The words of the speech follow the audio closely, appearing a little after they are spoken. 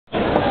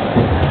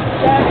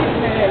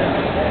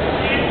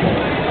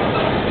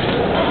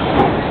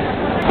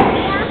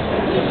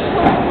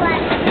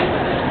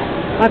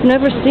I've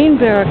never seen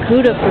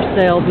barracuda for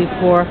sale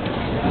before.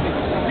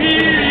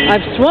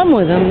 I've swum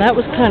with them. That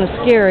was kind of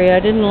scary. I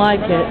didn't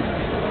like it.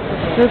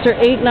 Those are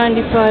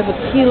 $8.95 a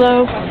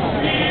kilo.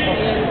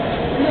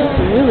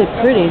 They're really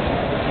pretty.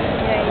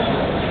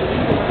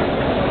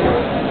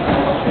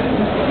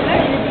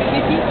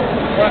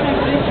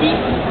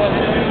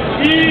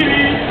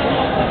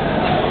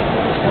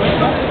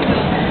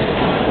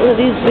 Look at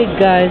these big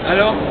guys.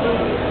 Alors?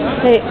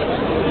 Hey.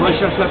 Moi je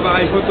cherche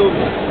l'appareil photo.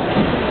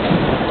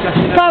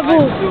 Pas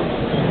vous.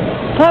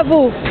 Pas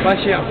vous. Pas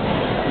cher.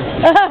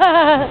 Ça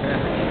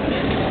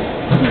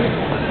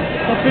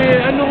fait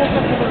 1,80 €.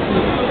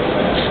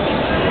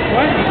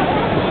 Ouais.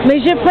 Mais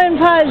je ne prends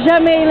pas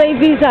jamais les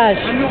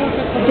visages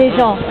des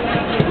gens.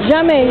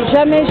 Jamais,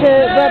 jamais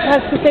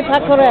parce que c'est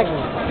pas correct.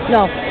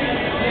 Non.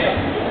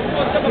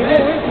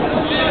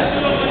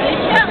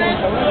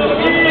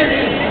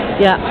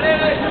 Yeah.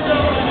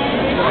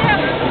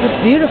 It's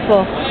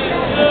beautiful.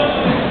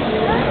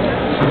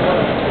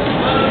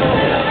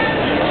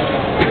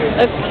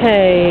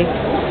 Okay.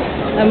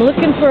 I'm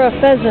looking for a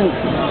pheasant.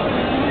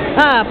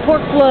 Ah,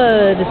 pork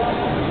blood.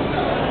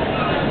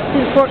 See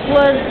the pork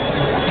blood?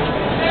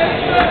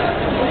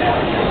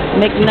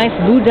 Make a nice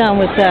boudin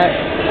with that.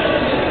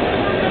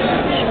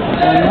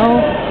 I don't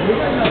know.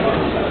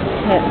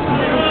 Yeah.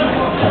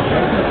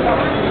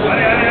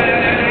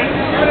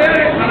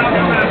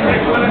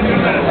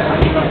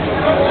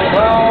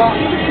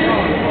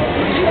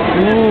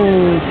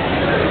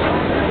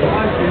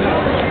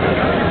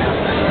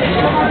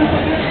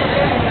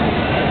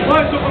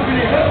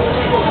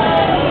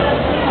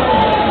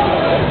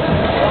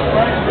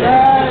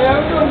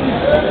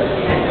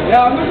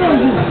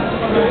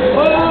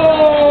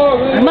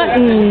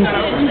 Mutton.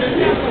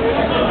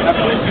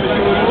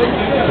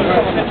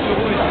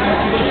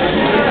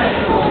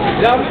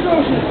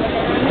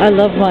 I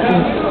love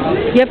mutton.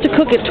 You have to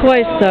cook it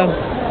twice though.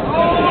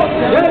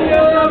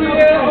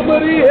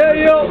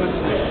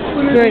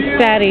 Very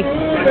fatty.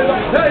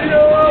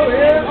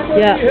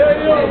 Yeah.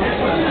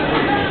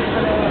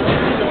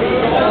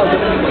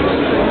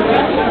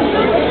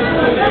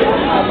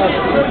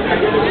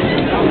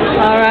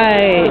 All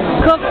right.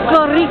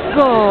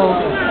 Cocorico.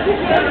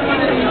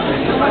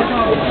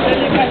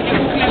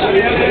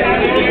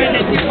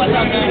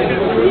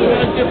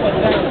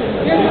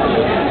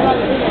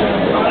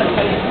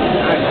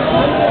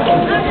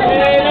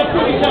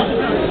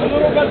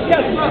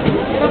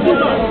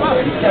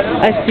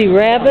 I see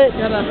rabbit.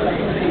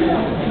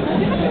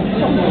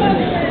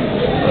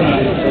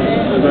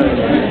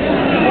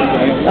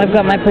 I've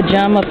got my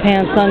pajama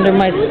pants under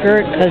my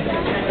skirt because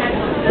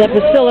the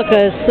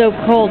Basilica is so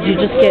cold you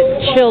just get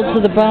chilled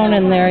to the bone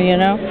in there, you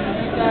know.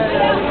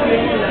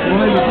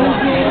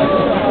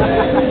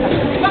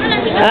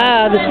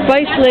 Ah, the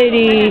Spice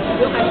Lady.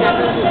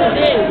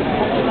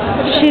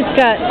 She's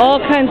got all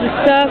kinds of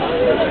stuff,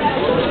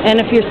 and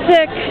if you're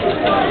sick,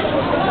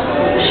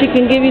 she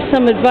can give you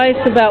some advice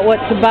about what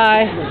to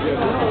buy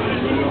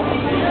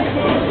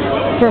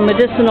for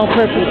medicinal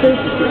purposes.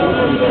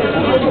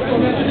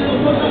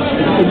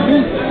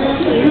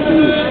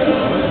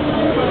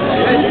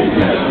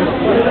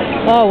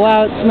 Oh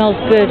wow, it smells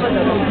good.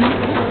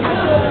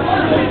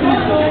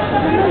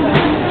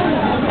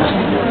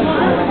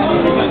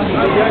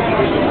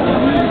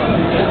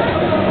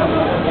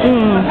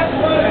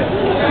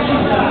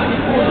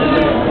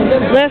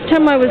 Last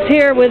time I was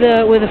here with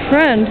a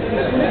friend,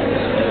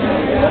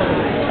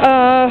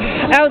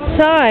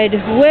 outside,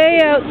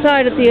 way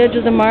outside at the edge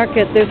of the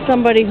market, there's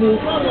somebody who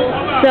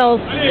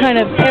sells kind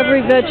of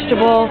every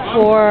vegetable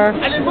for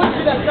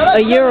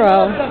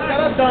 €1.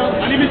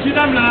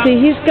 See,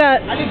 he's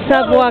got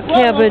Savoy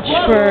cabbage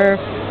for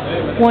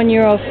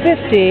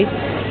 €1.50.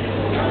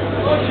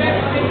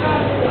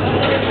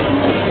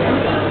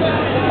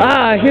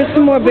 Ah, here's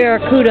some more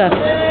barracuda.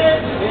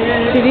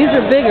 See, these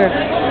are bigger.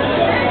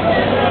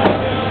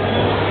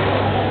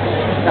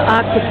 The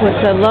octopus,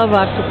 I love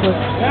octopus.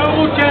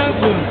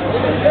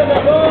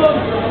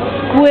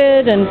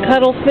 Squid and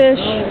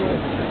cuttlefish.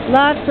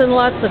 Lots and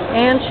lots of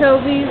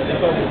anchovies.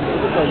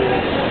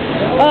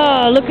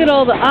 Oh, look at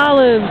all the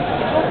olives.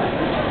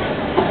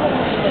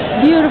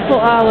 Beautiful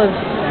olives.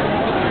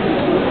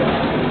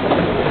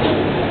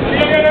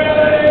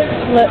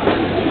 Let's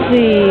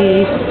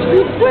see.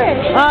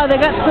 Ah, they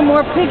got some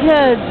more pig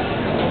heads.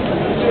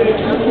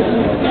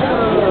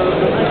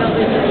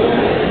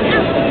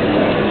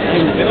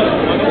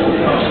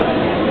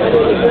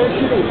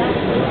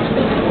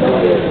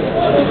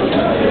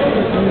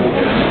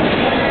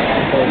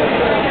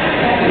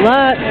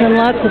 Lots and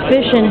lots of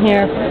fish in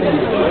here.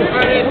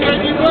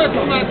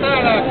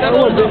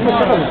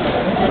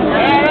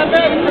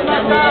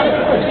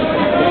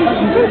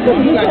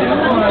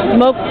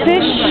 Smoked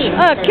fish.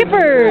 Ah,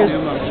 kippers.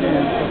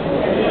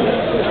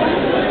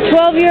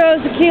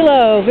 €12 a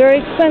kilo. Very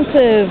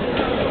expensive.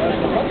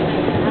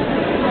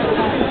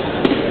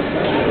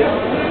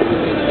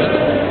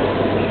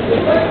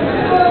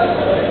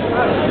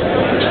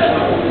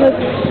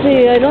 Let's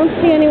see. I don't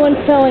see anyone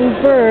selling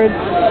birds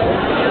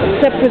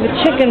except for the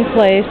chicken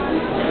place.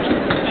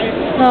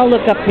 I'll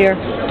look up here.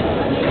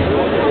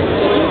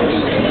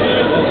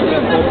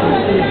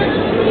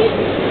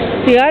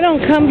 See, I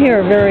don't come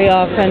here very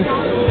often.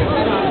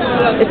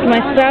 It's my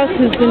spouse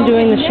who's been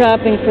doing the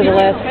shopping for the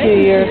last 2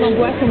 years.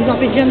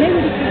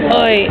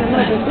 Oi.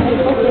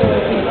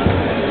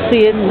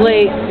 See, it's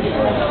late.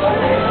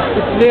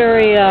 It's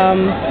very,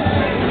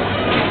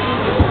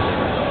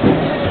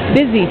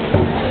 busy.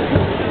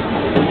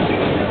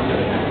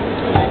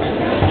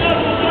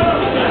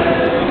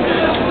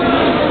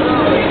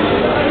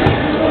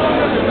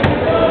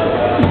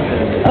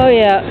 Oh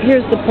yeah,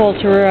 here's the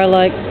upholsterer I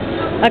like.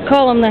 I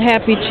call them the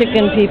happy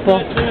chicken people.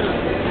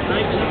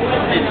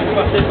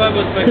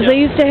 Because they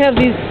used to have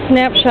these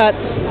snapshots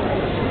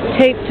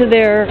taped to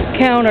their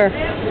counter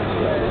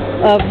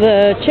of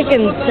the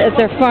chickens at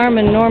their farm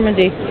in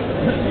Normandy.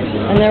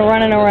 And they're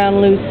running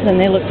around loose and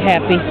they look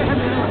happy.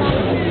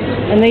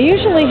 And they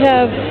usually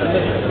have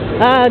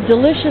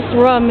delicious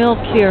raw milk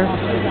here.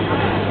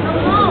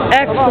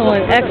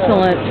 Excellent,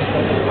 excellent.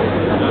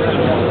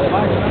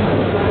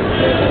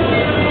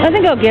 I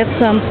think I'll get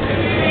some.